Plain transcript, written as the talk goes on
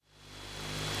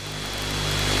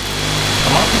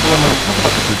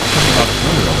about this, we talked about this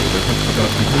earlier, there's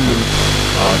because who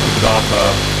to develop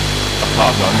a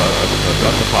problem,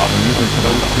 address a problem, usually to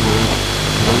those who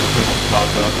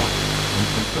cause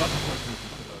and stuff.